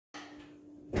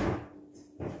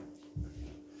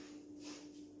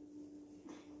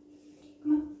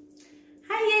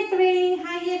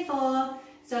4.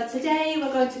 So today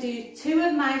we're going to do two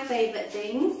of my favourite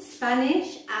things,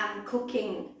 Spanish and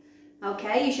cooking.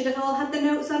 Okay, you should have all had the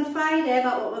notes on Friday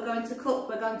about what we're going to cook.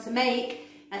 We're going to make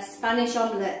a Spanish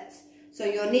omelette. So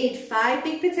you'll need 5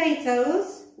 big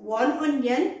potatoes, 1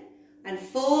 onion and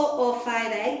 4 or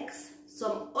 5 eggs,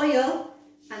 some oil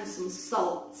and some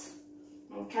salt.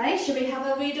 Okay, should we have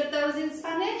a read of those in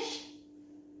Spanish?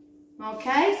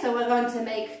 Okay, so we're going to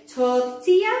make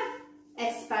tortilla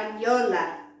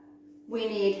española. We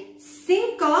need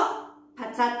 5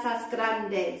 patatas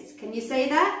grandes. Can you say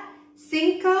that?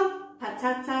 5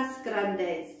 patatas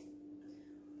grandes.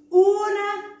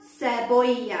 Una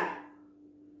cebolla.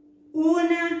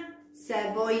 Una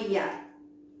cebolla.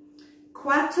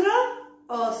 4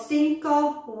 o 5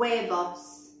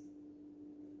 huevos.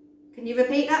 Can you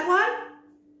repeat that one?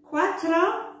 4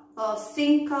 o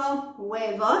 5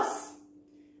 huevos.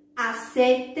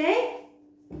 Aceite.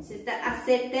 This is the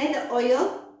aceite, the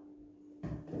oil.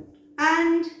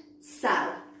 And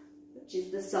sal, which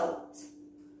is the salt.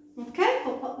 Okay,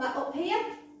 I'll put that up here.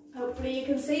 Hopefully you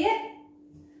can see it.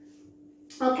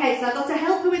 Okay, so I've got a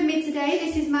helper with me today.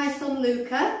 This is my son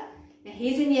Luca.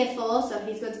 He's in year 4, so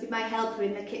he's going to be my helper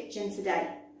in the kitchen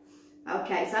today.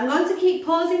 Okay, so I'm going to keep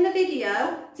pausing the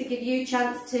video to give you a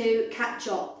chance to catch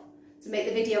up, to make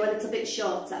the video a little bit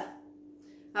shorter.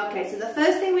 Okay, so the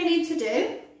first thing we need to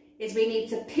do is we need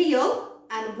to peel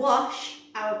and wash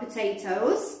our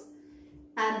potatoes,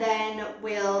 and then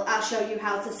I'll show you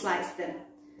how to slice them.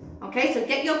 Okay, so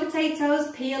get your potatoes,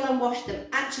 peel and wash them.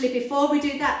 Actually, before we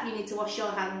do that, you need to wash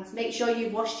your hands. Make sure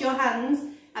you've washed your hands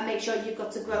and make sure you've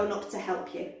got a grown-up to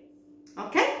help you.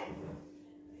 Okay?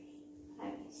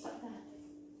 Stop there.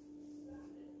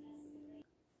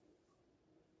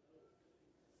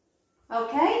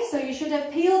 Okay, so you should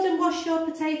have peeled and washed your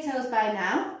potatoes by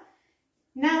now.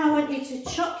 Now I want you to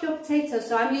chop your potatoes.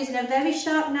 So I'm using a very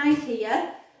sharp knife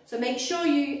here. So make sure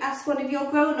you ask one of your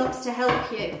grown-ups to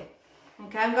help you.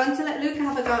 Okay, I'm going to let Luca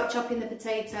have a go at chopping the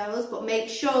potatoes, but make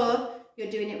sure you're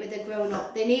doing it with a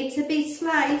grown-up. They need to be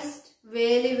sliced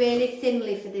really, really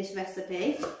thinly for this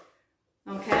recipe.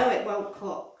 Okay, or it won't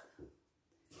cook.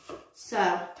 So,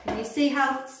 can you see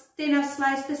how thin I've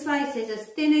sliced the slices? As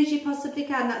thin as you possibly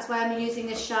can. That's why I'm using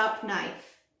a sharp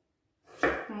knife.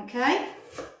 Okay.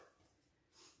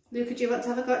 Luca, do you want to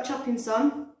have a go at chopping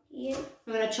some? Yeah.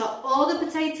 I'm going to chop all the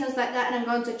potatoes like that, and I'm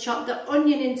going to chop the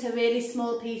onion into really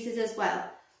small pieces as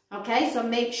well. Okay, so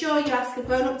make sure you ask a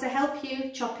grown-up to help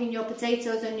you chopping your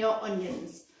potatoes and your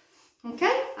onions.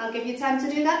 Okay, I'll give you time to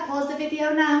do that. Pause the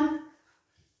video now.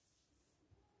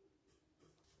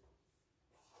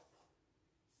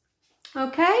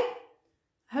 Okay, I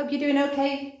hope you're doing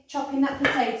okay chopping that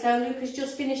potato. Luca's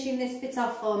just finishing this bit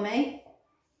off for me.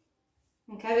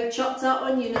 Okay, we've chopped our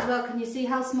onion as well. Can you see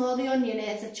how small the onion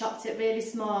is? I've chopped it really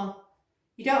small.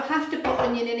 You don't have to put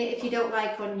onion in it if you don't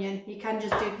like onion. You can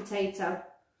just do potato.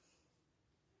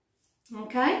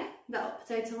 Okay, that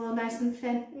potato all nice and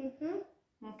thin.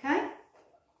 Okay.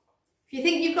 If you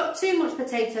think you've got too much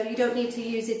potato, you don't need to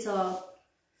use it all.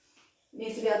 It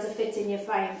needs to be able to fit in your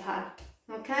frying pan.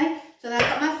 Okay, so now I've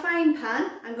got my frying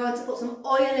pan. I'm going to put some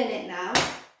oil in it now.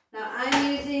 Now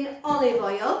I'm using olive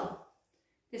oil.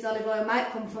 This olive oil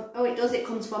might come from, oh it does, it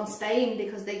comes from Spain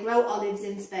because they grow olives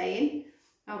in Spain.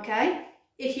 Okay,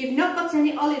 if you've not got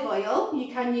any olive oil,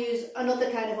 you can use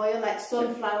another kind of oil like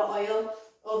sunflower oil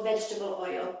or vegetable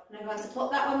oil. And I'm going to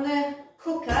put that on the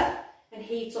cooker and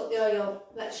heat up the oil.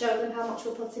 Let's show them how much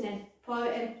we're putting in. Pour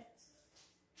it in.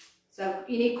 So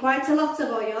you need quite a lot of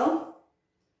oil,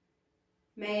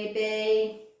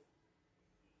 maybe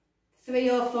 3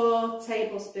 or 4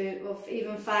 tablespoons, or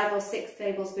even 5 or 6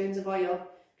 tablespoons of oil.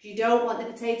 You don't want the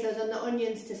potatoes and the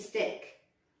onions to stick.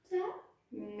 Yeah.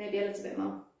 Maybe a little bit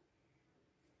more.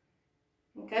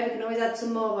 Okay, we can always add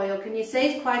some more oil. Can you see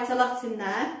it's quite a lot in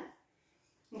there?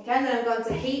 Okay, and then I'm going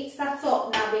to heat that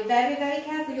up. Now be very, very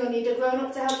careful. You'll need a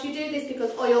grown-up to help you do this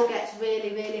because oil gets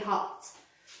really, really hot.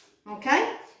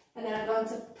 Okay, and then I'm going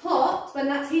to put, when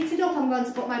that's heated up, I'm going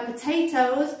to put my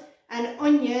potatoes and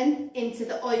onion into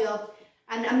the oil.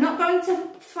 And I'm not going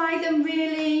to fry them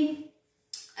really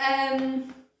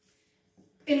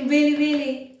in really,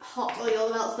 really hot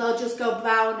oil, or else they'll just go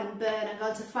brown and burn. I'm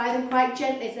going to fry them quite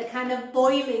gently, so they're kind of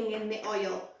boiling in the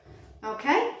oil.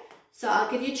 Okay, so I'll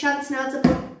give you a chance now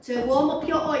to warm up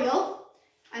your oil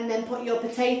and then put your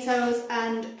potatoes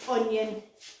and onion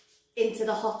into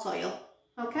the hot oil.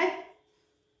 Okay.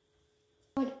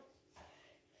 Okay,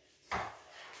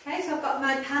 so I've got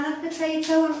my pan of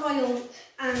potato and oil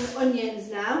and onions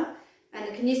now.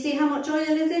 And can you see how much oil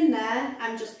is in there?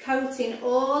 I'm just coating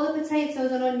all the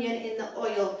potatoes and onion in the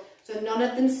oil, so none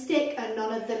of them stick and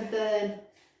none of them burn.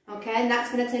 Okay, and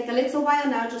that's going to take a little while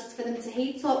now just for them to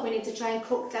heat up. We need to try and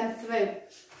cook them through.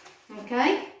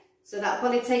 Okay, so that'll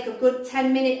probably take a good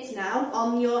 10 minutes now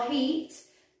on your heat.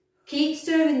 Keep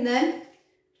stirring them.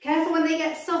 Careful when they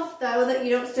get soft though, that you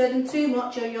don't stir them too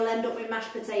much or you'll end up with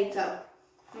mashed potato.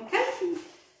 Okay,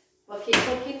 we'll keep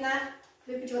cooking that.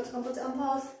 Luca, do you want to come put it on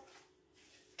pause?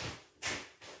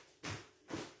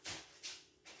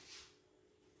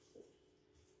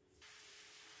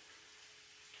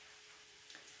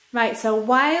 Right, so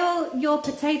while your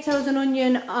potatoes and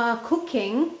onion are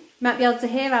cooking, you might be able to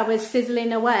hear I was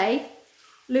sizzling away.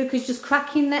 Luca's just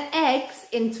cracking the eggs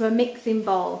into a mixing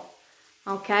bowl.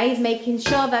 Okay, he's making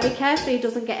sure very carefully he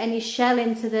doesn't get any shell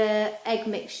into the egg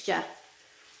mixture.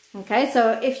 Okay,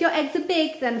 so if your eggs are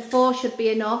big, then 4 should be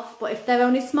enough, but if they're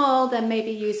only small, then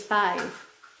maybe use 5.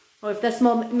 Or if they're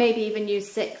small, maybe even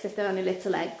use 6 if they're only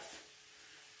little eggs.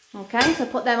 Okay, so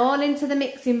put them all into the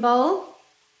mixing bowl.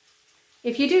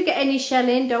 If you do get any shell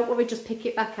in, don't worry, just pick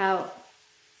it back out.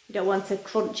 You don't want a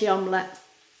crunchy omelette.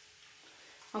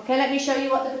 Okay, let me show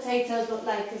you what the potatoes look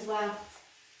like as well.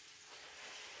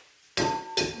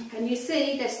 Can you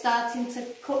see they're starting to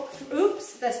cook,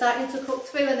 they're starting to cook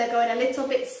through and they're going a little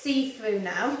bit see-through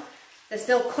now. They're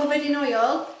still covered in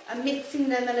oil. I'm mixing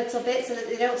them a little bit so that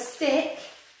they don't stick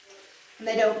and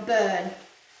they don't burn.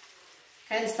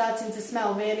 Okay, they're starting to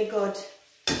smell really good.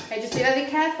 Okay, just be very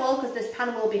careful because this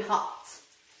pan will be hot.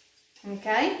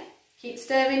 Okay, keep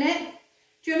stirring it.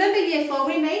 Do you remember year 4?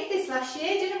 We made this last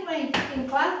year, didn't we, in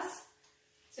class?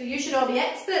 So you should all be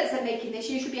experts at making this.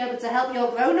 You should be able to help your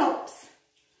grown-ups.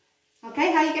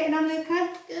 Okay, how are you getting on, Luca?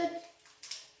 Good.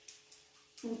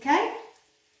 Okay,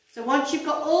 so once you've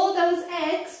got all those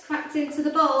eggs cracked into the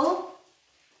bowl,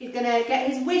 he's going to get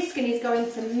his whisk and he's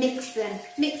going to mix them.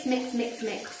 Mix, mix, mix,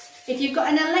 mix. If you've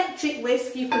got an electric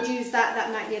whisk, you could use that.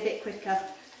 That might be a bit quicker.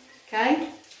 Okay,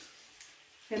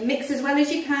 so mix as well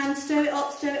as you can. Stir it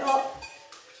up, stir it up.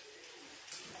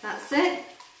 That's it.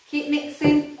 Keep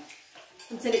mixing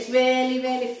until it's really,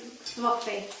 really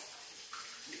frothy.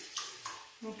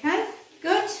 Okay,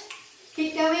 good.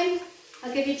 Keep going.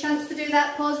 I'll give you a chance to do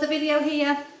that. Pause the video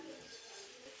here.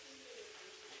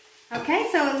 Okay,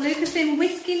 so Luca's been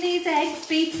whisking these eggs,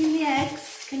 beating the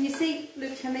eggs. Can you see,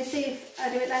 Luke, can they see if I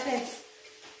do it like this?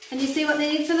 Can you see what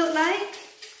they need to look like?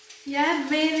 Yeah,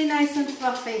 really nice and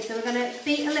frothy. So we're going to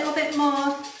beat a little bit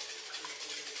more.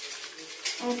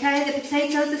 Okay, the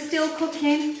potatoes are still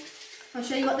cooking. I'll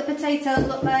show you what the potatoes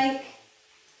look like.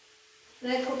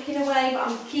 They're cooking away, but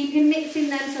I'm keeping mixing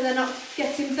them so they're not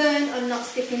getting burnt and not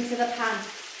sticking to the pan.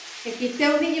 If you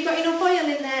don't think you've got enough oil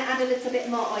in there, add a little bit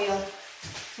more oil.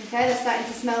 Okay, they're starting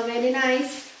to smell really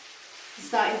nice. They're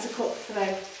starting to cook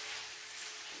through.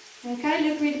 Okay,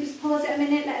 Luke, really just pause it a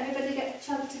minute, let everybody get a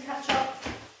chance to catch up.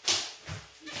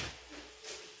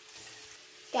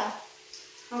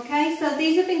 Go. Okay, so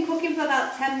these have been cooking for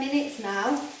about 10 minutes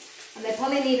now. And they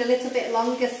probably need a little bit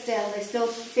longer still. They still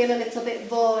feel a little bit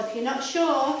raw. If you're not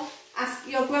sure, ask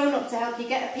your grown-up to help you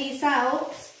get a piece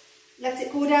out. Let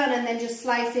it cool down and then just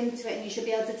slice into it and you should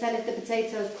be able to tell if the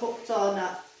potato's cooked or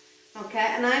not. Okay,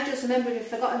 and I just remembered we've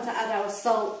forgotten to add our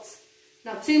salt.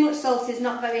 Now, too much salt is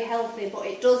not very healthy, but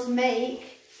it does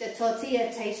make the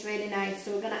tortilla taste really nice.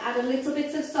 So we're going to add a little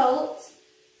bit of salt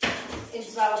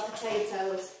into our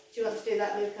potatoes. Do you want to do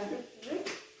that, Luca? Mm-hmm.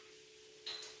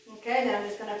 Okay, then I'm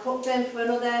just going to cook them for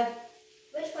another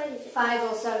 5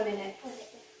 or so minutes.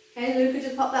 Okay, Luca,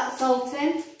 just pop that salt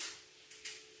in.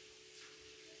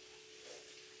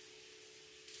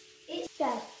 It's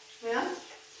done. Yeah.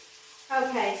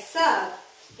 Okay, so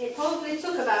it probably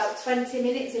took about 20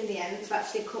 minutes in the end to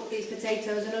actually cook these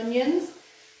potatoes and onions.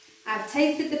 I've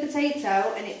tasted the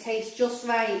potato and it tastes just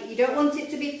right. You don't want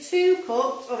it to be too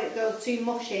cooked or it goes too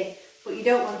mushy, but you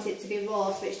don't want it to be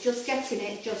raw, so it's just getting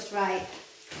it just right.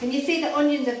 Can you see the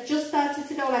onions have just started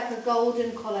to go like a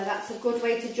golden colour? That's a good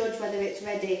way to judge whether it's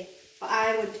ready. But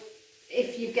I would,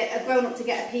 if you get a grown-up to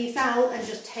get a piece out and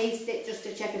just taste it just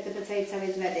to check if the potato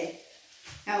is ready.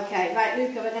 Okay, right,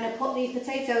 Luca, we're going to put these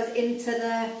potatoes into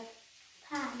the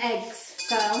eggs.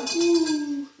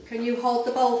 So, can you hold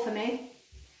the bowl for me?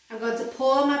 I'm going to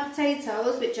pour my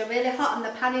potatoes, which are really hot and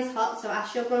the pan is hot, so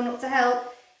ask your grown-up to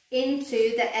help,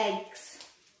 into the eggs.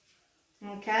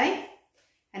 Okay?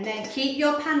 And then keep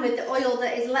your pan with the oil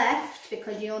that is left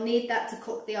because you'll need that to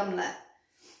cook the omelette.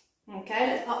 Okay,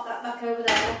 let's pop that back over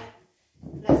there.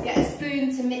 Let's get a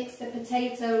spoon to mix the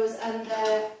potatoes and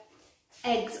the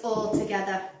eggs all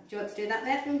together. Do you want to do that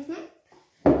there?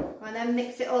 Mm-hmm. And then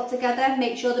mix it all together.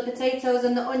 Make sure the potatoes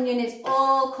and the onion is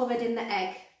all covered in the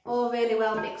egg. All really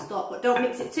well mixed up. But don't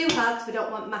mix it too hard because we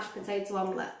don't want mashed potato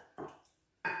omelette.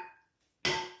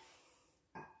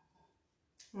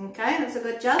 Okay, that's a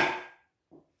good job.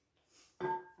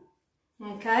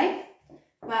 Okay,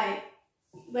 right.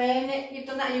 When you've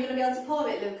done that, are you going to be able to pour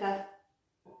it, Luca?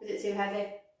 Is it too heavy?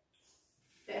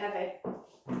 Bit heavy.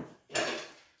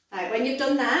 Right, when you've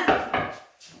done that,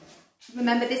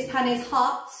 remember this pan is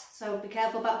hot, so be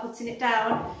careful about putting it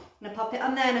down. I'm going to pop it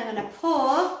on there and I'm going to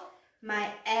pour my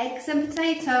eggs and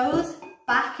potatoes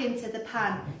back into the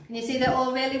pan. Can you see they're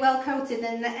all really well coated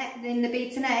in the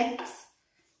beaten eggs?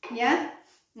 Yeah?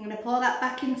 I'm going to pour that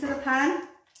back into the pan.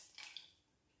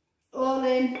 All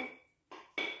in.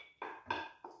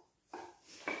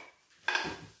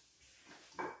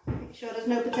 Make sure there's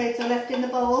no potato left in the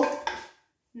bowl.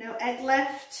 No egg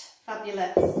left.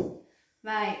 Fabulous.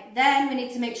 Right, then we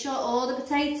need to make sure all the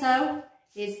potato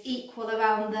is equal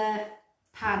around the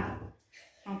pan.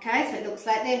 Okay, so it looks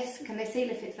like this. Can they see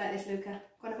if it's like this, Luca?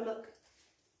 Go and have a look.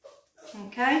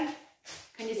 Okay,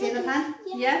 can you see the pan?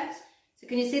 Yeah. So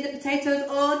can you see the potatoes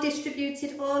all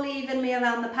distributed all evenly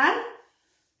around the pan?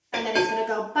 And then it's going to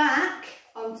go back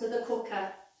onto the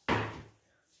cooker.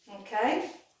 Okay.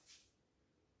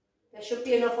 There should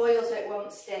be enough oil so it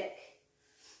won't stick.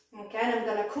 Okay, and I'm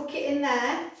going to cook it in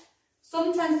there.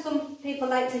 Sometimes some people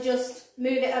like to just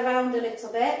move it around a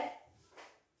little bit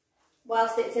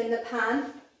whilst it's in the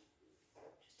pan,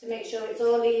 just to make sure it's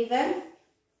all even,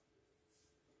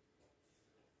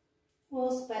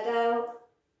 all spread out,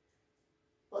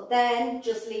 but then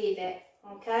just leave it,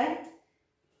 okay?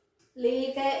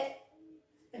 Leave it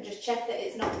and just check that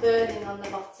it's not burning on the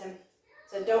bottom.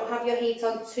 So don't have your heat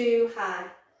on too high.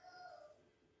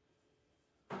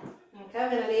 Okay,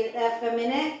 I'm going to leave it there for a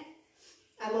minute.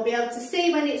 And we'll be able to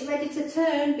see when it's ready to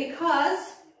turn because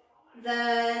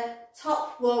the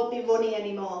top won't be runny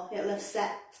anymore. It'll have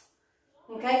set.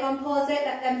 Okay, go and pause it.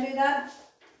 Let them do that.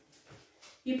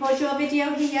 You pause your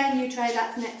video here and you try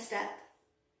that next step.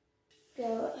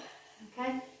 Go.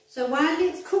 Okay, so while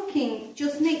it's cooking,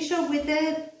 just make sure with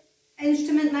the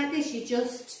instrument like this, you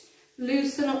just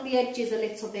loosen up the edges a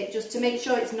little bit just to make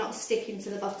sure it's not sticking to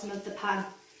the bottom of the pan.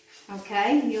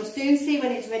 Okay, you'll soon see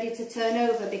when it's ready to turn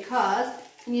over because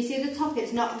can you see the top?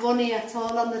 It's not runny at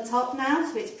all on the top now,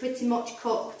 so it's pretty much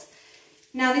cooked.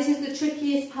 Now this is the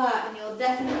trickiest part and you'll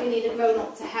definitely need a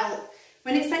grown-up to help.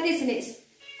 When it's like this and it's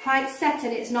quite set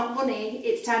and it's not runny,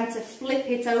 it's time to flip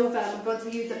it over. I'm going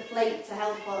to use a plate to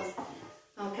help us.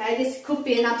 Okay, this could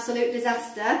be an absolute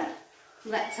disaster.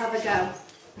 Let's have a go.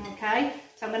 Okay,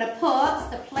 so I'm going to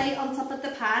put the plate on top of the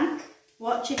pan.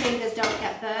 Watch your fingers don't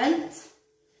get burnt.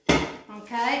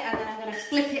 Okay, and then I'm going to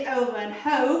flip it over and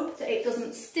hope that it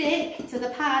doesn't stick to the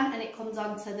pan and it comes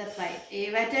onto the plate. Are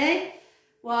you ready?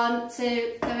 1,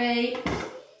 2, 3.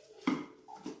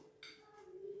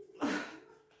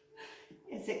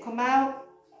 Has it come out?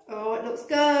 Oh, it looks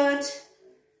good.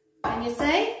 Can you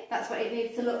see? That's what it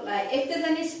needs to look like. If there's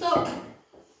any stuck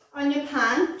on your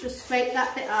pan, just scrape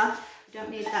that bit off. You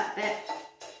don't need that bit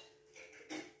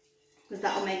because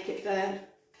that will make it burn.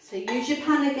 So use your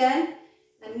pan again.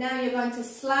 And now you're going to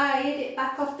slide it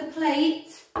back off the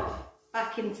plate,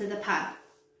 back into the pan.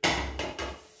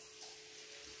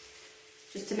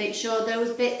 Just to make sure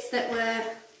those bits that were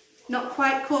not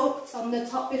quite cooked on the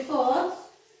top before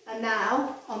are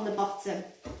now on the bottom.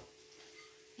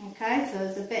 Okay, so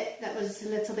there's a bit that was a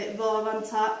little bit raw on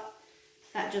top.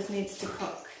 That just needs to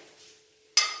cook.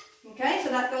 Okay, so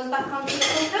that goes back onto the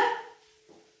cooker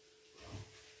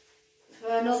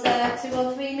for another 2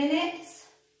 or 3 minutes.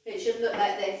 It should look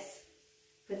like this,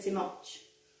 pretty much.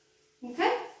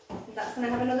 Okay, and that's going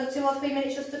to have another 2 or 3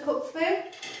 minutes just to cook through.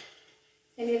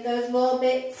 Any of those raw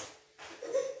bits,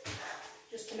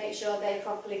 just to make sure they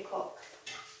properly cook.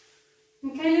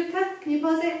 Okay, Luca, can you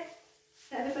pause it?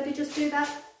 Let everybody just do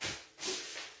that.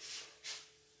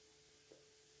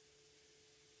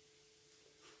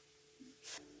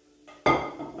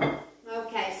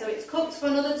 Okay, so it's cooked for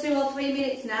another 2 or 3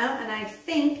 minutes now, and I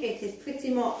think it is pretty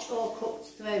much all cooked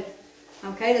through.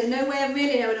 Okay, there's no way of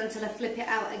really knowing until I flip it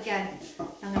out again.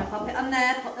 I'm going to pop it on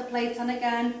there, put the plate on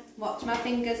again, watch my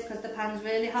fingers because the pan's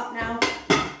really hot now,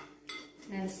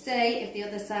 and then see if the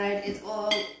other side is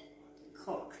all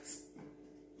cooked.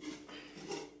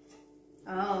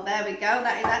 Oh, there we go,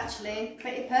 that is actually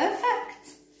pretty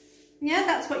perfect. Yeah,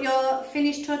 that's what your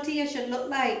finished tortilla should look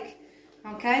like.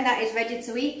 Okay, that is ready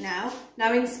to eat now.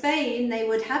 Now in Spain, they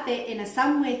would have it in a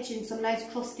sandwich in some nice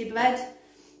crusty bread.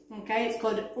 Okay, it's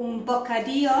called un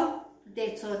bocadillo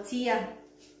de tortilla.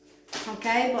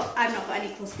 Okay, but I've not got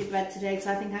any crusty bread today,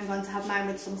 so I think I'm going to have mine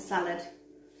with some salad.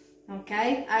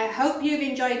 Okay, I hope you've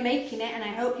enjoyed making it and I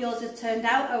hope yours has turned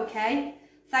out okay.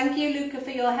 Thank you, Luca,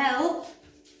 for your help.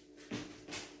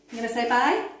 I'm going to say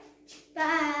bye.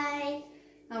 Bye.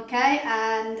 Okay,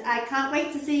 and I can't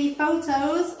wait to see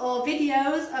photos or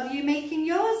videos of you making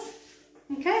yours.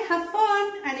 Okay, have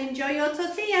fun and enjoy your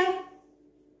tortilla.